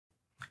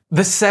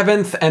The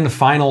seventh and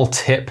final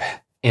tip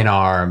in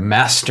our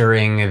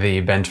Mastering the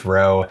Bent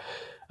Row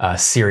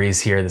series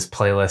here, this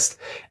playlist,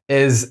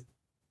 is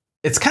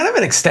it's kind of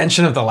an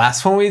extension of the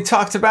last one we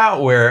talked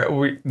about,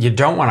 where you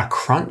don't want to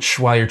crunch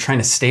while you're trying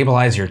to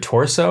stabilize your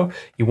torso.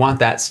 You want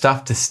that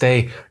stuff to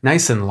stay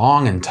nice and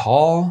long and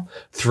tall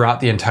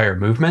throughout the entire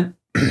movement.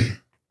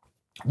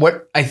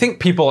 What I think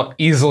people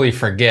easily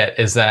forget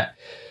is that,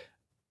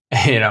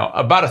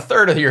 about a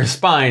third of your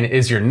spine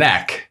is your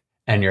neck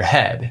and your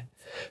head.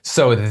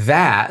 So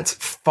that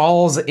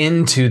falls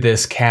into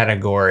this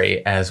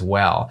category as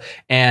well.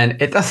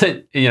 And it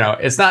doesn't,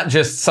 it's not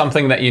just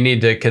something that you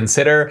need to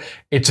consider.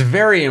 It's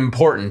very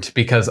important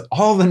because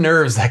all the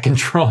nerves that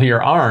control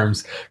your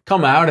arms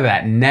come out of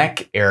that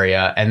neck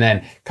area and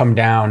then come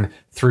down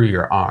through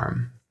your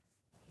arm.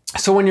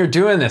 So when you're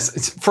doing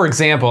this, for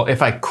example,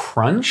 if I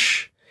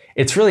crunch,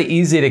 it's really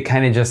easy to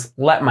kind of just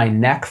let my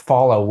neck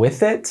follow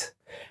with it.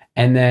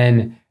 And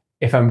then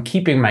if I'm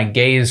keeping my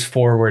gaze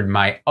forward,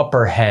 my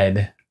upper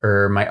head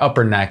or my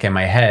upper neck and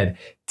my head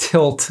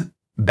tilt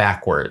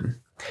backward.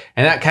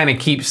 And that kind of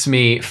keeps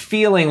me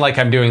feeling like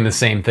I'm doing the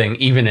same thing,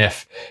 even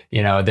if,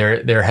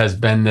 there has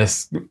been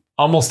this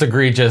almost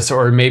egregious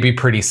or maybe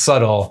pretty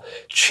subtle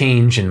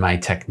change in my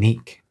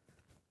technique.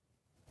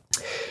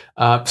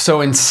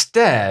 So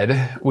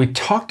instead, we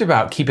talked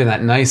about keeping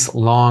that nice,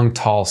 long,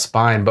 tall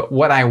spine. But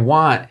what I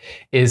want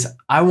is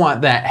I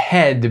want that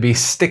head to be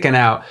sticking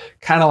out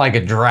kind of like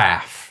a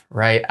giraffe,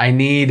 right? I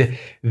need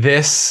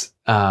this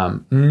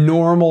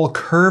normal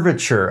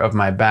curvature of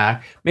my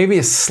back, maybe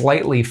a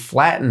slightly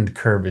flattened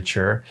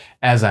curvature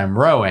as I'm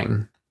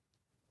rowing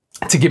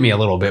to give me a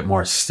little bit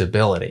more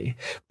stability,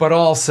 but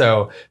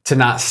also to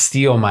not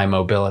steal my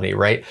mobility,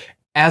 right?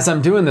 As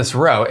I'm doing this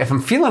row, if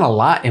I'm feeling a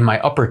lot in my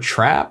upper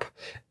trap,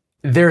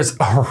 there's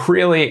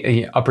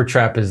upper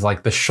trap is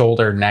like the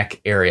shoulder neck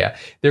area.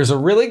 There's a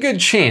really good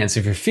chance,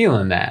 if you're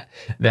feeling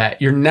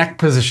that your neck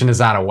position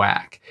is out of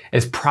whack.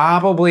 It's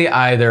probably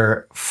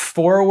either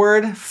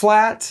forward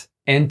flat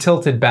and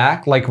tilted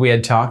back like we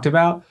had talked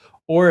about,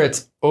 or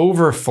it's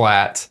over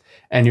flat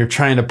and you're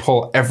trying to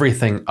pull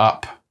everything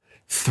up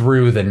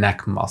through the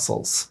neck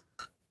muscles.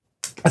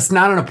 That's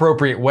not an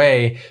appropriate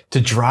way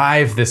to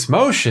drive this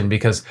motion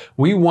because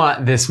we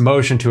want this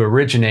motion to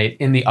originate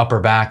in the upper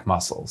back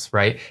muscles,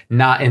 right?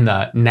 Not in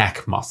the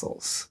neck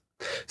muscles.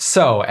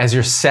 So as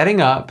you're setting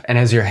up and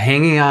as you're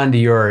hanging on to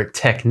your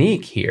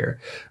technique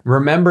here,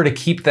 remember to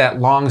keep that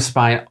long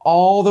spine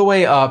all the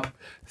way up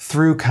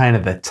through kind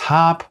of the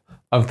top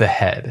of the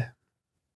head.